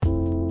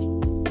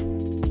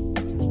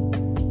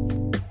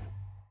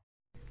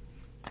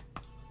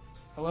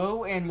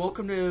and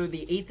welcome to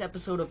the 8th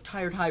episode of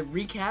Tired High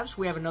Recaps.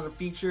 We have another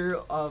feature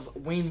of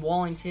Wayne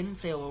Wallington.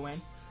 Say hello,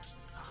 Wayne.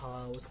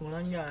 What's going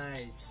on,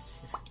 guys?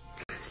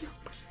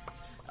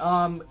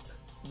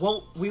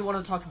 What we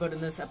want to talk about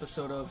in this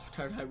episode of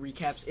Tired High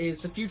Recaps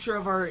is the future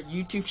of our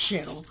YouTube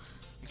channel.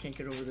 I can't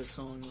get over this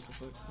song. What the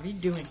fuck? What are you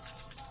doing?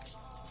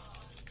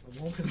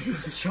 I'm opening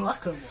the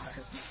chocolate bar.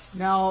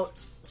 Now,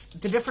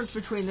 the difference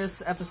between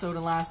this episode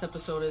and last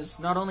episode is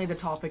not only the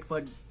topic,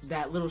 but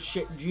that little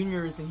shit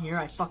Junior is in here.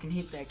 I fucking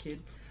hate that kid.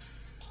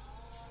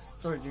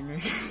 Sorry, Junior.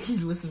 He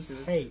listens to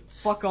it. Hey.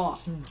 Fuck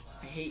off.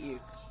 I hate you.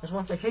 I just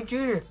want to say, hey,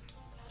 Junior.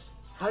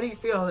 How do you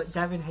feel that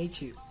Devin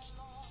hates you?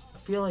 I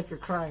feel like you're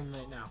crying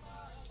right now.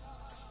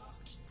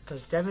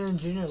 Because Devin and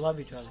Junior love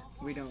each other.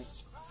 We don't.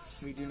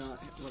 We do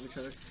not love each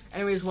other.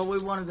 Anyways, what we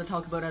wanted to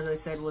talk about, as I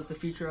said, was the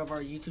future of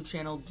our YouTube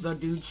channel, The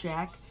Dude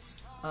Shack.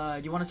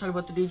 You want to talk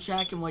about The Dude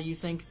Shack and what you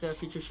think the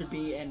future should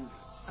be and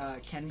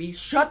can be?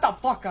 Shut the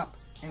fuck up!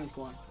 Anyways,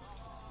 go on.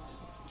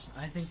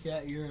 I think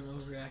that you're an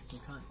overacting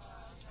cunt.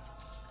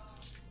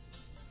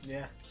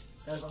 Yeah.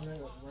 That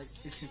was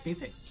it's just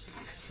beeping.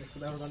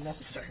 That was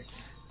unnecessary.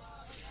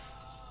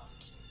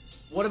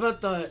 What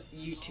about the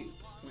YouTube?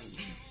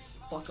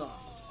 Fuck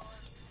off.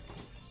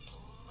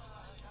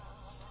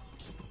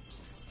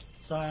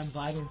 Sorry, I'm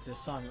vibing to this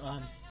song.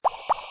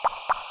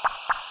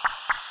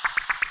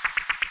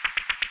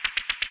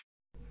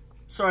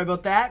 Sorry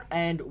about that,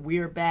 and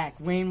we're back.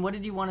 Wayne, what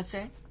did you want to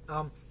say?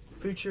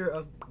 Future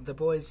of the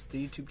boys,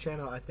 the YouTube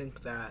channel, I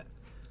think that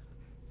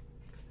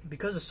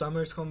because the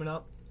summer is coming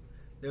up,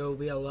 there will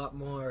be a lot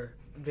more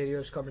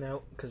videos coming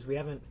out because we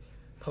haven't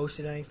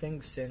posted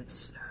anything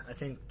since, I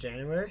think,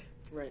 January.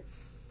 Right.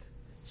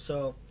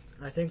 So,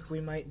 I think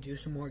we might do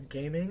some more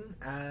gaming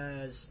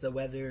as the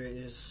weather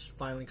is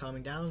finally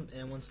calming down,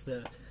 and once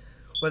the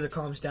weather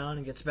calms down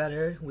and gets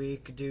better, we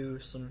could do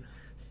some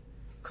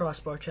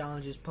crossbar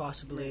challenges,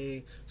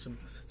 possibly some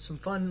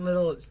fun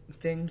little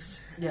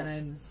things, yes. And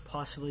then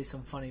possibly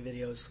some funny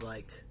videos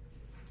like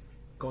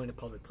going to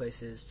public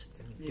places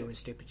and doing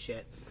stupid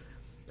shit.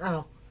 I don't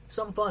know,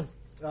 something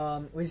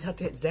fun. We just have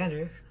to get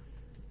Xander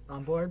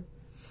on board.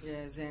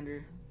 Yeah,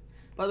 Xander.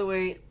 By the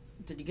way,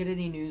 did you get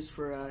any news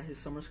for his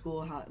summer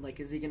school? How, like,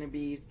 is he going to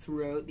be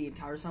throughout the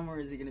entire summer, or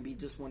is he going to be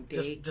just one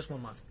day? Just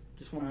 1 month.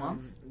 Just 1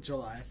 month?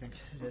 July, I think.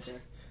 Okay.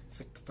 It's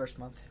like the first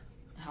month.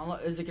 How long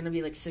is it going to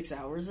be? Like 6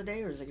 hours a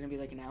day, or is it going to be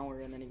like an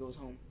hour and then he goes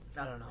home?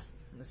 I don't know.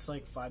 It's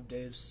like 5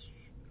 days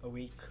a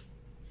week.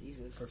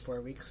 Jesus. For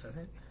 4 weeks, I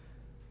think.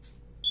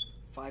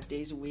 5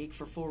 days a week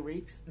for 4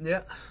 weeks?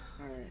 Yeah.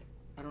 All right.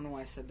 I don't know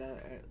why I said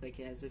that, like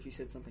as if you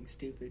said something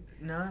stupid.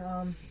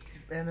 No,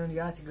 and then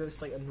I think it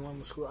goes like a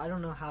normal school. I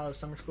don't know how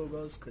summer school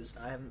goes because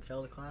I haven't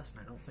failed a class, and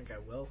I don't think I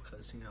will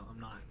because, I'm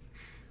not.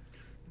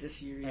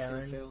 This year he's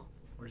going to fail.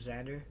 Or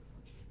Xander.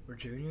 Or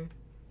Junior.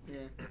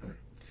 Yeah.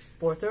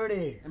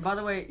 4:30. And by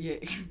the way,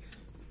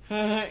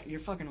 yeah, you're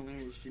fucking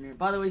hilarious, Junior.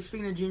 By the way,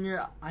 speaking of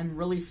Junior, I'm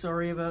really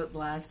sorry about the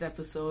last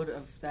episode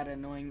of that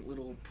annoying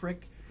little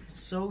prick.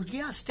 So,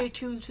 yeah, stay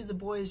tuned to the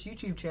boys'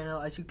 YouTube channel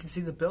as you can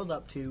see the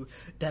build-up to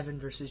Devin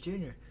versus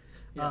Junior.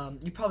 Yeah.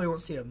 You probably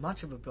won't see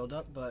much of a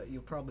build-up, but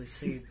you'll probably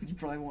see... You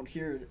probably won't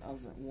hear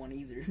of one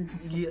either.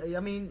 Yeah, I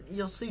mean,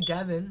 you'll see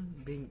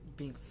Devin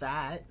being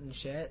fat and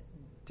shit.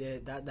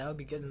 That would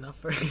be good enough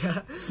for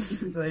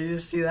you. Like, you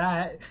just see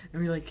that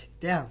and be like,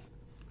 damn.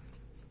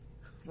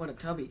 What a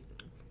tubby.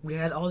 We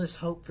had all this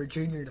hope for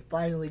Junior to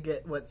finally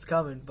get what's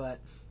coming, but...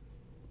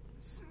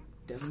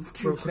 Devin's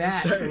too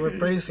fat. We're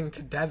praising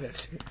to Devin.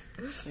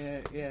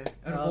 Yeah.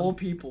 And of all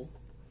people.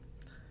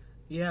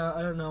 Yeah,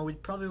 I don't know. We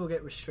probably will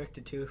get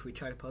restricted, too, if we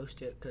try to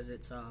post it, because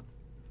it's,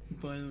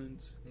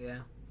 violence. Yeah.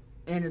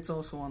 And it's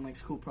also on, like,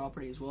 school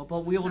property as well,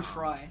 but we will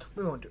try.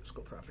 We won't do it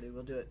school property.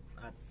 We'll do it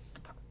at the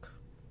park.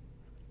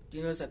 Do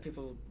you notice that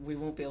we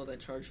won't be able to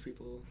charge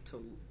people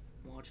to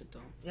watch it,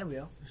 though? Yeah, we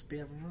will. Just be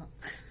everyone up.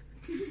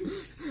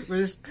 We're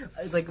just,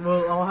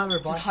 we'll all have our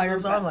boxing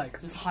match on,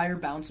 just hire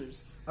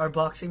bouncers. Our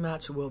boxing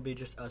match will be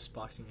just us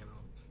boxing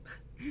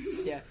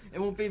everyone. Yeah, it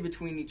won't be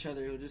between each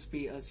other. It'll just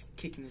be us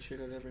kicking the shit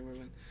out of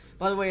everyone.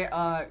 By the way,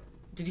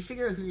 did you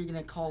figure out who you're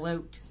gonna call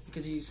out?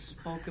 Because you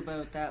spoke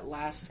about that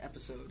last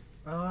episode.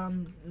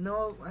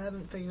 No, I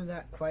haven't figured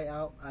that quite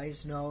out. I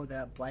just know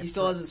that he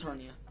still has his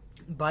hernia.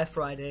 By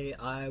Friday,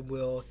 I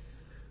will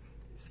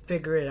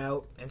figure it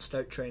out and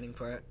start training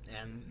for it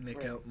and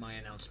make out my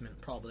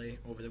announcement probably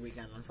over the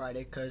weekend on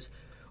Friday. Because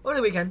over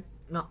the weekend,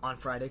 not on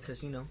Friday,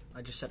 because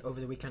I just said over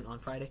the weekend on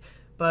Friday.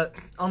 But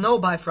I'll know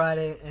by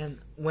Friday, and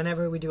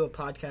whenever we do a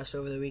podcast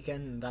over the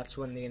weekend, that's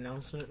when the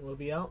announcement will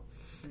be out.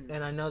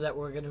 And I know that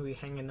we're going to be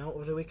hanging out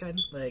over the weekend.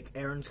 Like,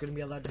 Aaron's going to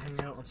be allowed to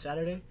hang out on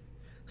Saturday.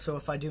 So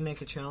if I do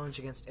make a challenge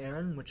against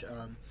Aaron, which,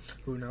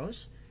 who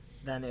knows,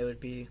 then it would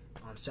be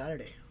on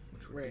Saturday,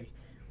 which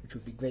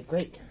would be great.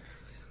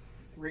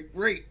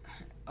 Great.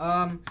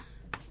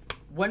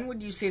 When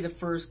would you say the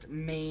first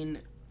main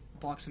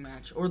boxing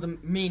match, or the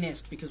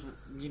mainest, because,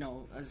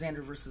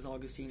 Xander versus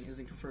Augustine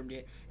isn't confirmed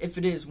yet. If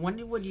it is,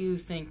 when would you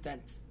think that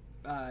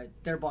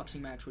their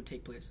boxing match would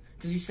take place?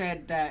 Because you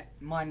said that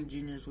mine and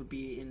Junior's would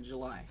be in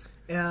July.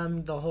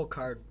 The whole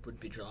card would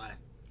be July.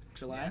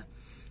 July?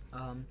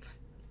 Yeah.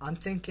 I'm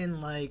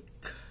thinking, like,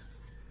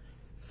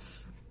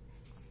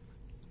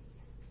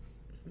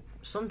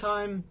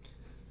 sometime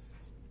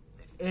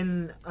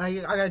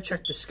I gotta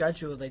check the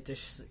schedule like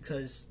this,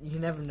 because you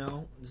never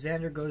know.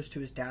 Xander goes to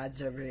his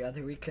dad's every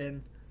other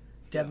weekend.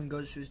 Devin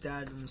goes to his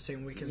dad on the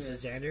same weekend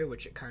as Xander,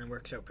 which it kind of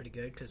works out pretty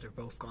good because they're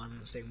both gone on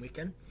the same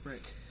weekend.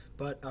 Right.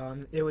 But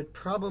it would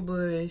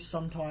probably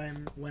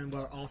sometime when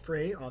we're all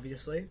free,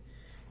 obviously,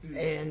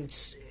 and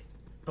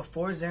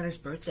before Xander's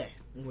birthday,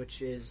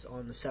 which is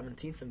on the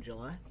 17th of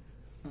July.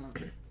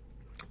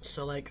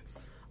 So, like,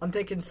 I'm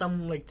thinking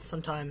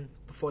sometime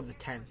before the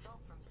 10th.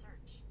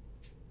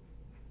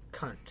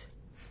 Cunt.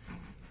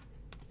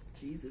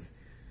 Jesus.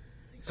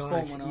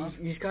 God,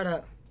 you just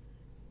gotta...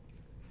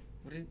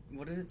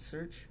 What did it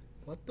search?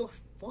 What the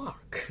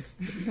fuck?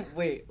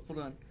 Wait, hold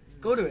on.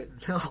 Go to it.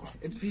 No.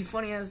 It'd be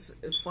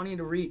it's funny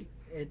to read.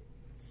 It's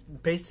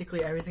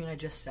basically everything I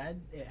just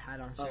said. It had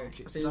on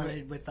search. It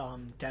started with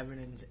Devin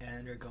and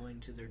Xander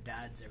going to their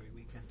dads every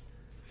weekend.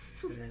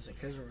 And it's like,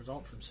 here's a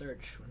result from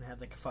search when they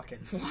had like a fucking...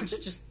 Watch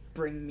it just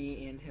bring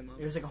me and him up.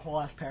 It was like a whole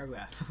ass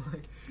paragraph.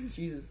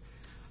 Jesus.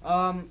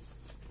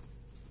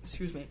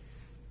 Excuse me.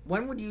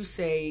 When would you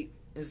say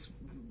is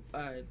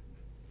a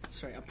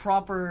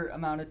proper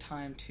amount of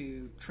time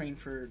to train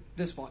for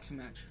this boxing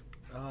match?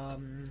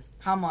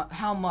 How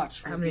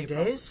much? How many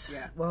days?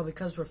 Yeah. Well,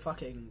 because we're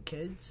fucking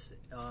kids,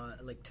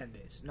 like 10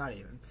 days. Not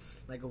even.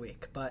 Like a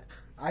week. But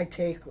I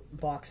take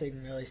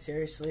boxing really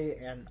seriously,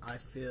 and I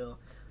feel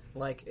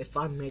like if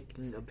I'm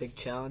making a big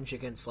challenge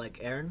against, like,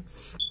 Aaron,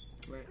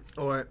 right,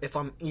 or if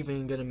I'm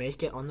even going to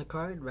make it on the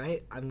card,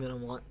 right, I'm going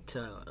to want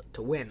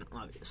to win,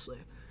 obviously.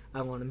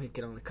 I want to make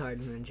it on the card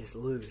and then just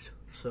lose.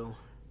 So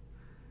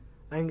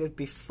I think it'd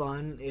be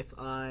fun if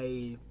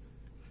I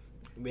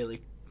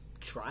really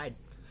tried.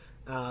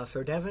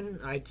 For Devin,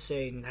 I'd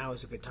say now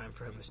is a good time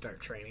for him to start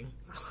training.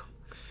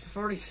 I've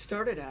already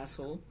started,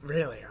 asshole.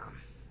 Really?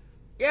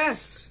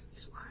 Yes!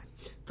 He's lying.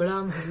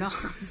 But, no.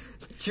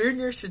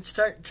 Junior should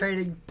start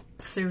training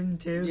soon,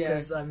 too. Yeah.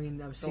 Because, I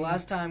mean, I've seen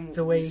last time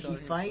the way he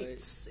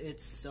fights.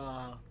 It's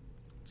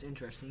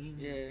interesting.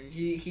 Yeah,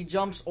 he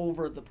jumps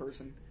over the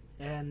person.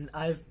 And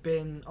I've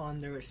been on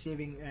the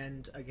receiving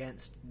end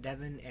against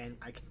Devin, and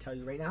I can tell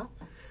you right now,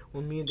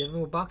 when me and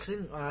Devin were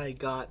boxing, I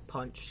got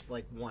punched,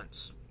 like,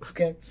 once.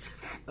 Okay?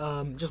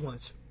 Just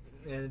once.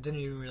 And it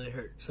didn't even really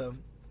hurt. So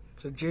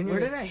Junior...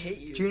 Where did I hit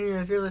you? Junior,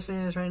 if you're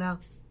listening to this right now,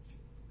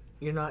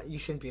 you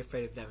shouldn't be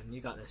afraid of Devin.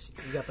 You got this.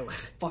 You got the win.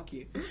 Fuck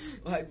you.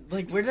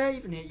 Like, where did I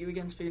even hit you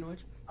again, speaking of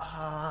which?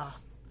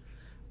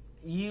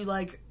 You,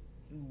 like,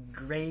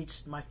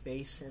 grazed my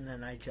face, and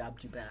then I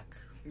jabbed you back.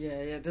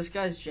 Yeah, this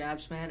guy's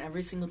jabs, man,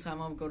 every single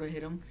time I would go to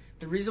hit him,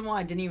 the reason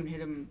why I didn't even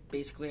hit him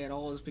basically at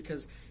all is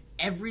because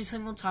every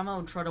single time I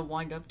would try to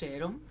wind up to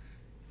hit him,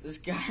 this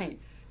guy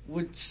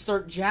would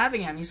start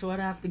jabbing at me, so I'd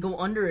have to go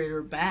under it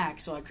or back,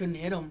 so I couldn't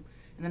hit him.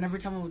 And then every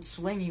time I would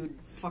swing, he would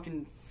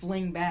fucking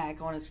fling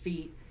back on his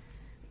feet.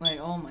 Like,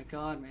 oh my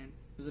god, man.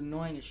 It was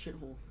annoying as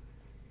shithole.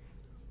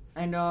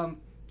 And,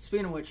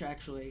 speaking of which,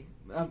 actually,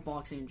 of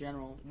boxing in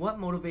general, what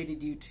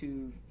motivated you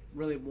to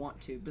really want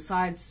to,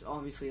 besides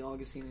obviously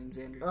Augustine and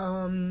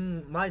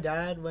Xander? My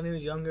dad, when he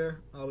was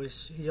younger,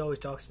 he always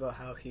talks about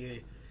how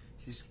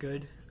he's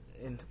good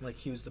and like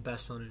he was the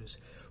best on his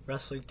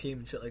wrestling team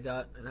and shit like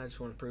that, and I just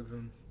want to prove to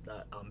him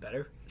that I'm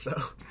better. So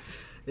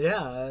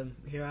yeah,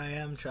 here I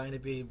am trying to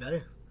be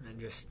better and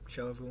just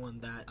show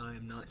everyone that I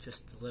am not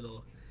just a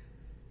little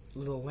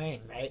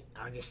Wayne, right?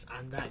 I'm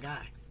that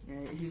guy.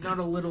 Yeah, he's not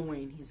a little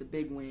Wayne, he's a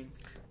big Wayne.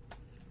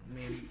 I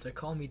mean, they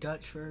call me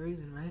Dutch for a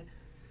reason, right?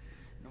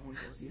 No one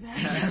calls you that.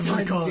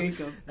 Besides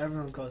Jacob.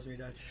 Everyone calls me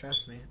Dutch.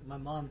 Trust me. My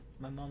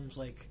mom's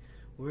like,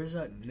 "Where does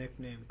that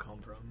nickname come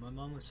from?" My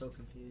mom was so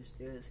confused.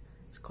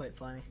 It's quite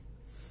funny.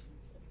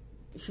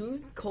 Who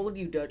called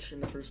you Dutch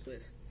in the first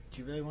place?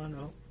 Do you really want to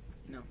know?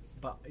 No.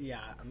 But yeah,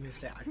 I'm gonna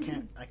say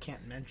I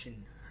can't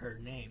mention her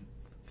name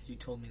because you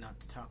told me not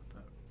to talk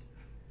about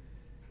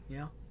it. You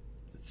know.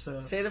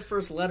 So say the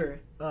first letter.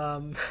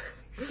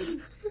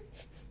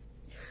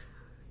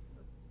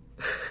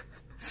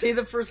 Say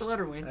the first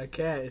letter, Wayne. I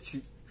can't. It's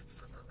you.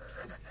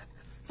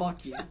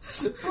 Fuck you.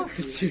 Fuck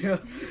It's you. you.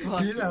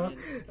 Fuck You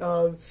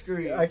know. Screw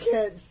you. I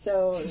can't.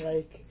 So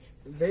like,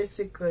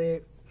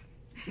 basically,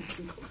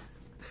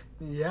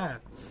 yeah,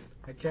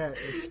 I can't.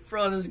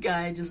 Bro, this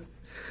guy just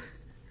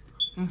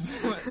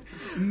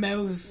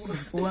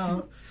mouse.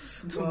 Well,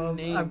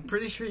 name. I'm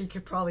pretty sure you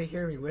could probably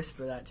hear me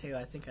whisper that too.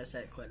 I think I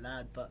said it quite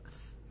loud, but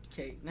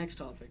okay. Next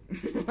topic.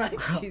 Like,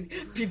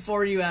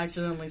 before you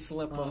accidentally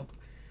slip up.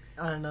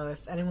 I don't know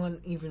if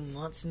anyone even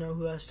wants to know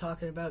who I was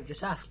talking about.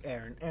 Just ask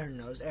Aaron. Aaron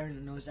knows.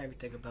 Aaron knows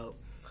everything about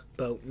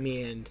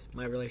me and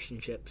my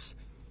relationships,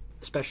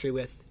 especially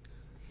with.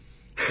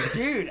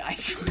 Dude, I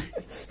swear.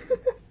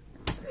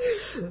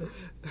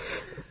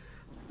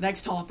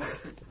 Next topic.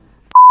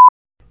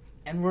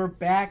 And we're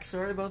back.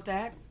 Sorry about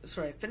that.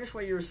 Sorry, finish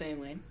what you were saying,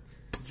 Wayne.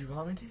 Did you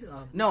want me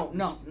to? No,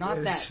 not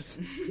that.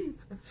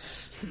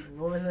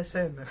 What was I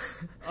saying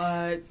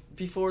then?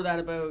 Before that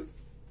about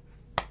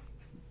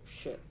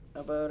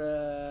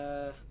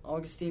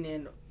Augustine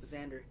and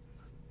Xander.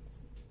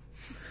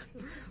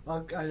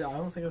 I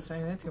don't think I'm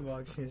saying anything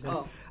about Augustine.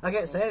 Oh. I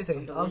can't say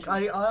anything. All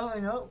I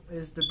know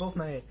is they're both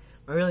my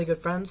really good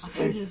friends. I thought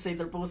you were going to say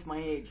they're both my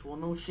age. Well,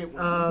 no shit.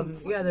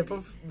 Yeah, they're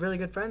both really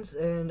good friends,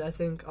 and I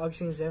think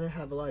Augustine and Xander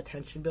have a lot of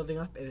tension building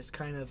up, and it's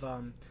kind of,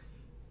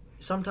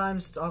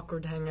 sometimes it's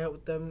awkward to hang out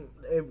with them.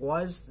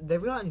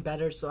 They've gotten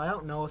better, so I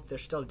don't know if they're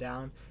still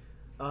down.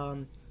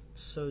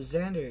 So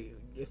Xander,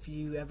 if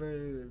you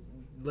ever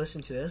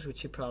listen to this,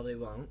 which you probably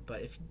won't,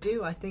 but if you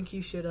do, I think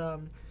you should,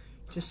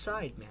 just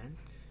side, man.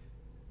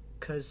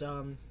 Because,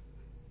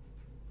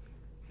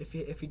 if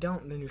you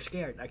don't, then you're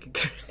scared. I can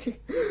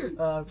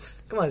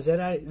come on,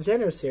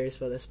 Xander's serious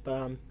about this,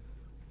 but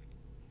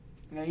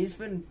yeah, he's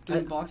been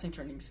doing boxing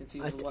training since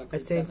he was grade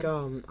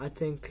I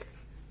think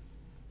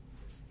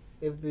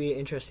it would be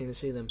interesting to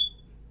see them,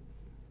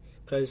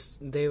 because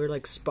they were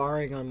like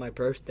sparring on my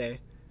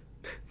birthday.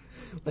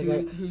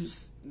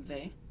 Who's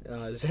they?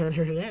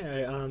 Xander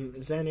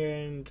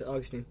and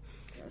Augustine.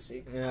 I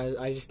see. And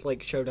I just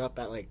like showed up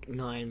at like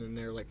 9, and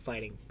they're like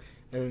fighting,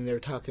 and then they were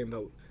talking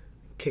about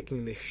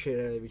kicking the shit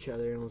out of each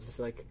other, and I was just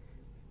like,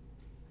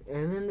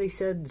 and then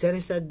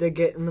Xander said to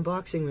get in the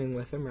boxing ring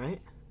with him,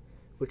 right?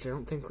 Which I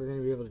don't think we're going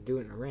to be able to do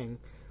it in a ring,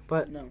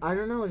 but no. I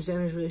don't know if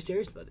Xander's really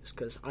serious about this,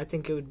 because I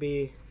think it would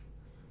be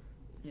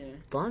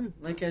fun.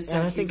 Like I said,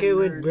 and I think it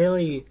would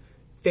really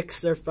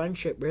fix their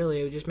friendship,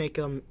 really. It would just make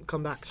them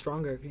come back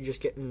stronger,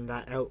 just getting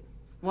that out.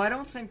 Well, I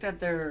don't think that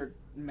they're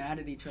mad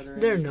at each other.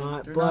 They're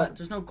not, but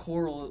there's no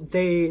quarrel.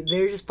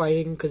 They're just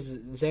fighting because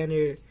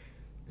Xander,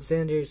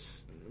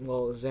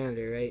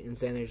 right? And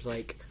Xander's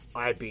like,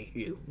 I beat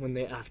you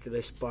after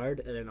they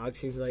sparred, and then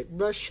Augustine's like,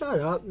 bro, shut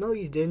up, no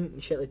you didn't,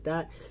 and shit like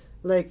that.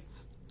 Like,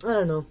 I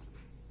don't know.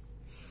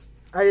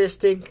 I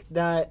just think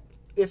that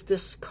if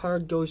this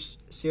card goes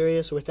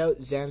serious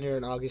without Xander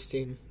and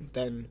Augustine,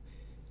 then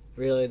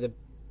really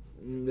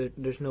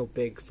there's no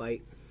big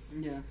fight.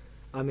 Yeah.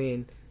 I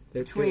mean,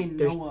 between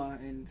Noah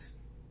and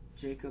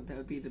Jacob, that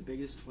would be the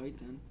biggest fight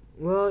then.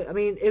 Well, I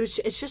mean,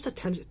 it's just a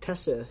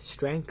test of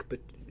strength, but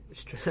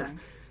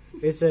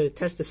it's a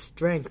test of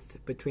strength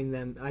between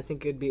them. I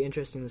think it'd be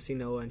interesting to see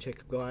Noah and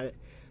Jacob go at it.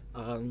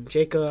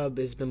 Jacob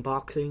has been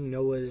boxing.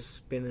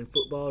 Noah's been in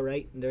football,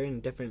 right? They're in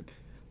different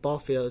ball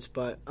fields,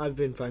 but I've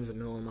been friends with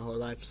Noah my whole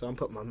life, so I'm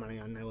putting my money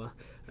on Noah.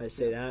 I'd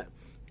say that.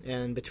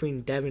 And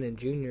between Devin and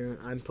Junior,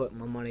 I'm putting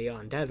my money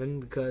on Devin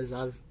because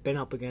I've been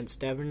up against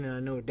Devin, and I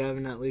know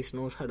Devin at least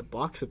knows how to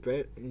box a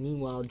bit.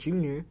 Meanwhile,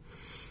 Junior...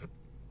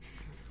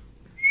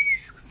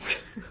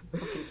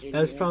 That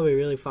was probably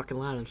really fucking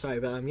loud, I'm sorry,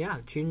 but yeah,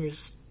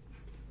 Junior's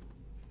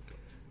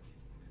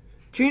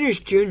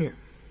Junior.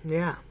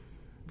 Yeah.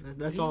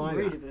 That's all I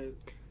got.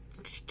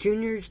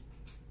 Junior's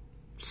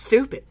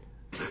stupid.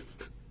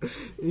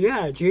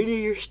 Yeah, Junior,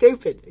 you're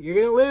stupid. You're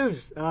gonna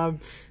lose. I'm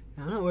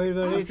not worried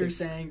about anything. After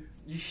saying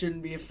you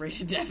shouldn't be afraid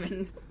of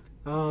Devin.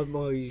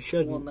 Well, you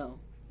shouldn't. Well, no.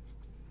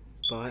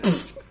 But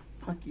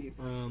fuck you.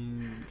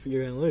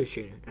 You're gonna lose,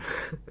 Junior.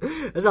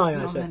 That's all I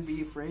gotta say. Some men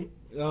be afraid.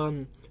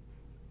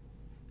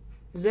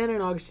 Xander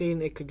and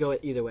Augustine, it could go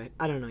either way.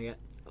 I don't know yet.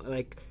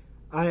 Like,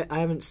 I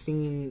haven't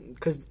seen,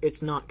 because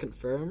it's not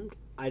confirmed.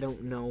 I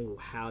don't know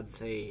how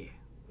they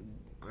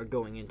are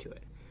going into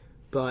it.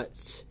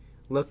 But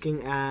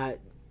looking at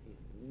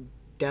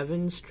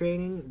Devin's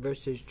training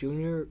versus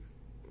Junior,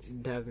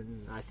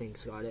 Devin, I think,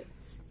 has got it.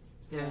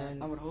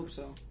 And I would hope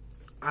so.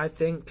 I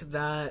think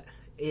that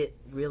it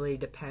really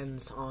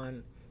depends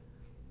on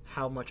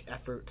how much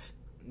effort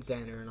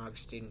Xander and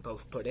Augustine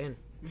both put in.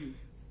 Mm-hmm.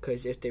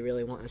 Because if they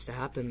really want this to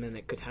happen, then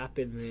it could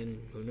happen,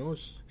 and who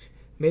knows?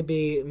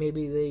 Maybe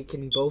they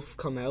can both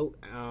come out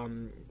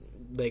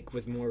like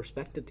with more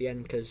respect at the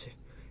end, because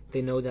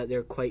they know that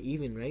they're quite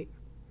even, right?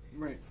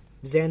 Right.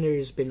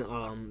 Xander's been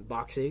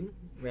boxing,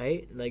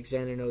 right? Like,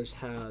 Xander knows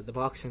how the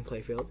boxing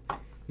playfield.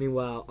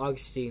 Meanwhile,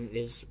 Augustine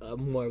is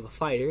more of a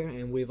fighter,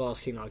 and we've all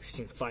seen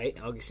Augustine fight.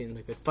 Augustine's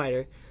a good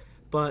fighter.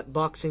 But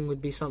boxing would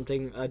be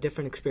a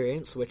different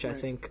experience, which I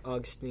think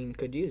Augustine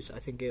could use. I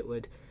think it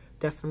would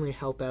definitely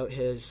help out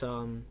his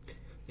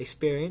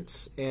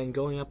experience, and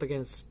going up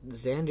against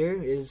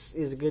Xander is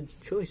a good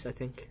choice, I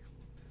think.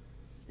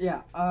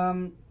 Yeah,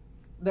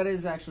 that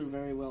is actually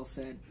very well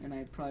said, and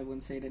I probably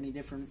wouldn't say it any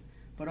different.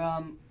 But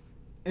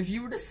if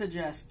you were to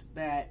suggest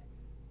that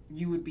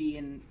you would be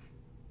in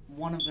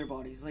one of their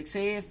bodies, like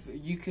say if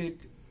you could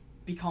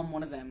become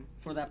one of them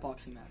for that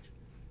boxing match,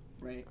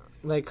 right?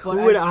 Like,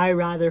 who would I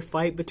rather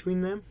fight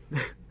between them?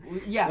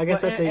 Yeah, I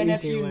guess that's an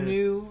easy if you way.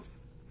 knew,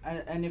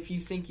 and if you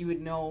think you would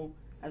know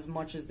as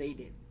much as they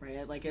did,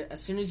 right? Like, as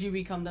soon as you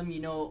become them, you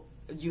know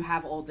you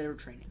have all their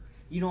training.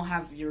 You don't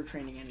have your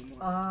training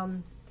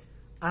anymore.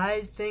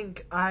 I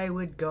think I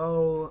would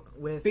go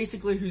with...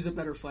 Basically, who's a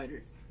better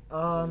fighter?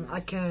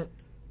 I can't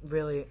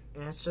really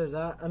answer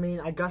that. I mean,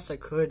 I guess I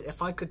could.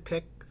 If I could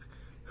pick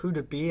who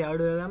to be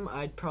out of them,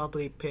 I'd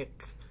probably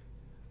pick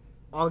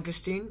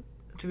Augustine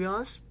to be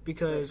honest,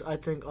 because I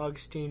think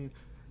Augustine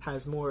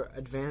has more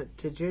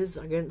advantages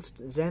against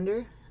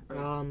Xander.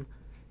 Right.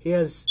 He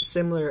has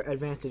similar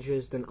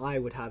advantages than I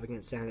would have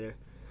against Xander.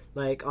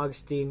 Like,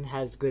 Augustine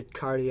has good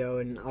cardio,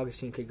 and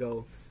Augustine could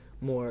go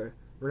more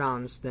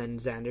rounds than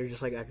Xander,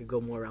 just like I could go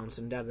more rounds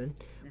than Devin.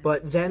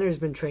 But Xander's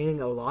been training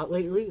a lot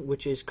lately,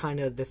 which is kind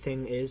of the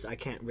thing is I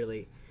can't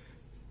really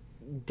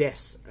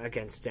diss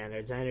against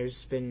Xander.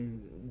 Xander's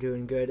been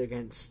doing good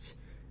against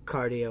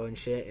cardio and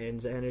shit, and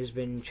Xander's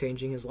been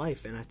changing his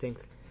life, and I think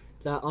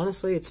that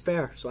honestly it's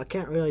fair. So I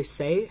can't really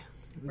say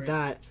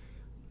that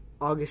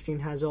Augustine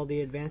has all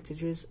the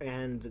advantages,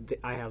 and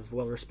I have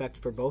respect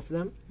for both of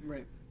them.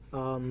 Right.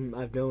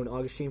 I've known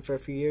Augustine for a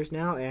few years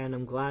now, and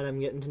I'm glad I'm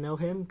getting to know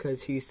him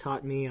because he's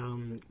taught me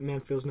man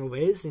feels no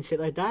ways and shit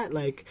like that.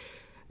 Like,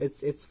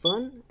 it's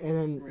fun. And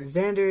then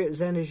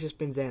Xander's just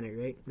been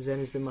Xander, right?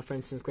 Xander's been my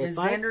friend since grade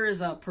 5. Xander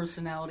is a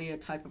personality, a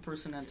type of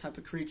person, a type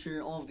of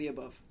creature, all of the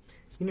above.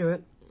 You know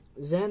what?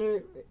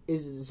 Xander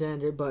is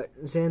Xander, but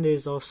Xander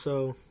is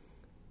also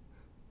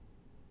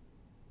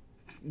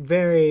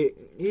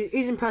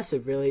he's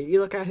impressive, really.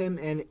 You look at him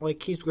and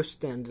like he's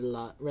withstanded a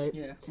lot, right?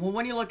 Yeah. Well,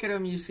 when you look at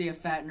him, you see a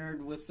fat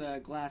nerd with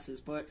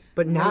glasses, but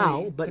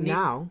now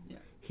yeah.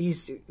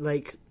 He's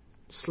like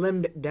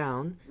slimmed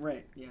down.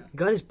 Right. Yeah. He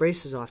got his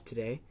braces off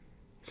today,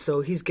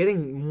 so he's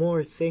getting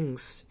more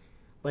things.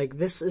 Like,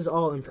 this is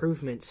all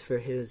improvements for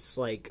his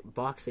like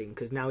boxing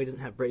because now he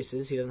doesn't have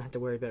braces. He doesn't have to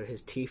worry about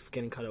his teeth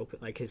getting cut open,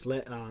 like his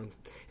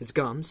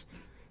gums.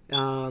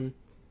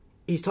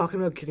 He's talking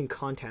about getting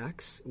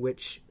contacts,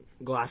 which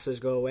glasses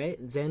go away.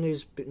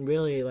 Xander's been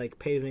really like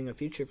paving a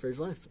future for his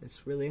life.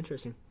 It's really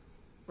interesting.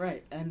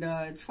 Right, and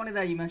it's funny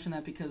that you mentioned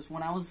that because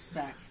when I was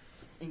back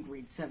in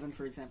grade 7,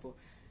 for example,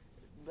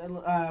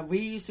 we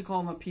used to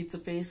call him a pizza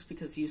face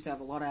because he used to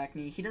have a lot of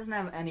acne. He doesn't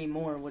have any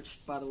more,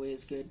 which by the way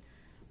is good.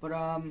 But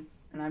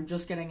and I'm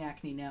just getting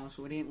acne now,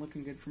 so it ain't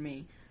looking good for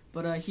me.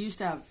 But he used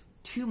to have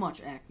too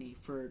much acne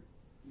for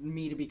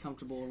me to be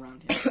comfortable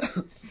around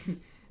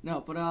him. No,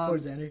 but Poor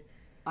Xander.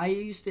 I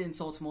used to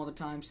insult him all the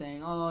time,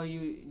 saying, "Oh,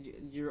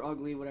 you're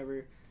ugly,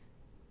 whatever."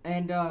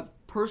 And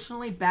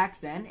personally,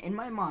 back then, in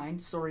my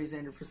mind, sorry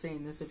Xander for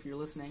saying this if you're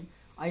listening,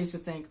 I used to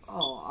think,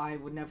 "Oh, I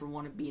would never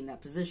want to be in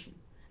that position,"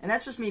 and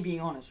that's just me being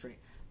honest, right?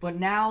 But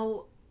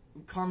now,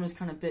 karma's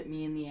kind of bit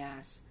me in the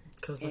ass.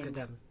 Cause look at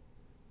Devin.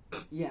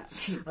 Yeah,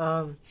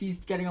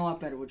 he's getting a lot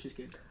better, which is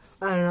good.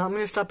 I don't know. I'm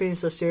gonna stop being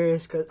so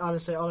serious because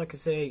honestly, all I can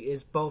say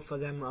is both of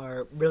them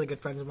are really good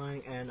friends of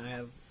mine, and I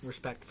have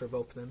respect for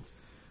both of them.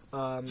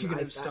 You're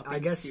gonna stop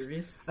being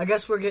serious? I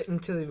guess we're getting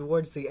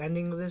towards the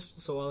ending of this,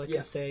 so all I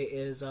can say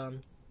is,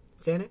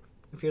 Xander,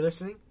 if you're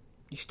listening,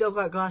 you still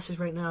got glasses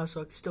right now,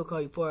 so I can still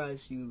call you Four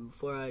Eyes, you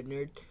four-eyed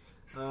nerd.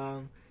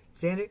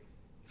 Xander,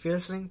 if you're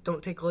listening,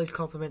 don't take all these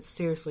compliments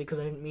seriously, because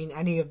I didn't mean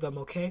any of them,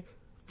 okay?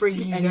 Freak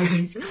you, any of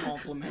these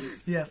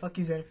compliments. Yeah, fuck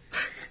you, Xander.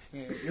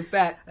 Yeah, you're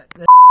fat.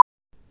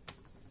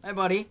 Hi,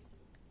 buddy.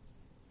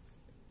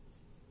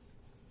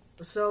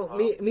 So,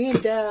 me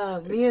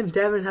and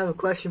Devin have a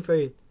question for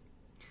you.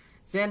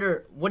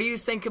 Xander, what do you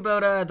think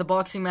about the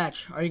boxing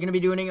match? Are you going to be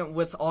doing it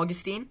with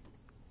Augustine?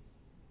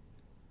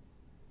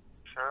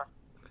 Sure.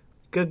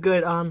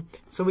 Good.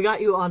 So we got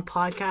you on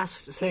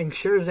podcast saying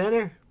sure,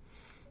 Xander.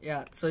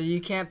 Yeah, so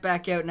you can't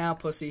back out now,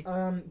 pussy.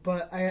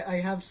 But I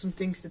have some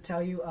things to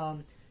tell you.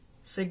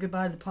 Say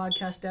goodbye to the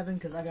podcast, Devin,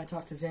 because I got to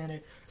talk to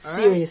Xander.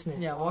 Seriousness.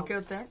 Right. Yeah, walk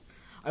out there.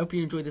 I hope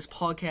you enjoyed this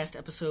podcast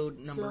episode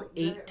number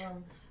 8.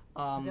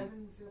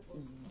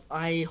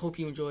 I hope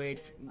you enjoyed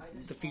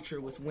the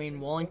feature with Wayne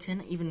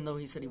Wallington, even though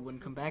he said he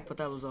wouldn't come back, but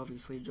that was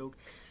obviously a joke.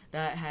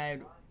 That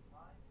had...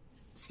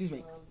 Excuse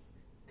me.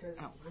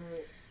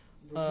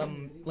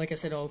 Like I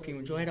said, I hope you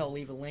enjoyed. I'll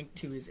leave a link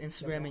to his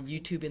Instagram and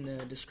YouTube in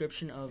the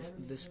description of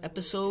this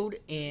episode,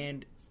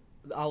 and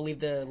I'll leave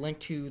the link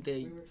to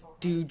the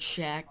Dude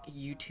Shack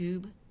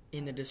YouTube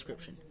in the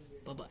description.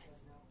 Bye-bye.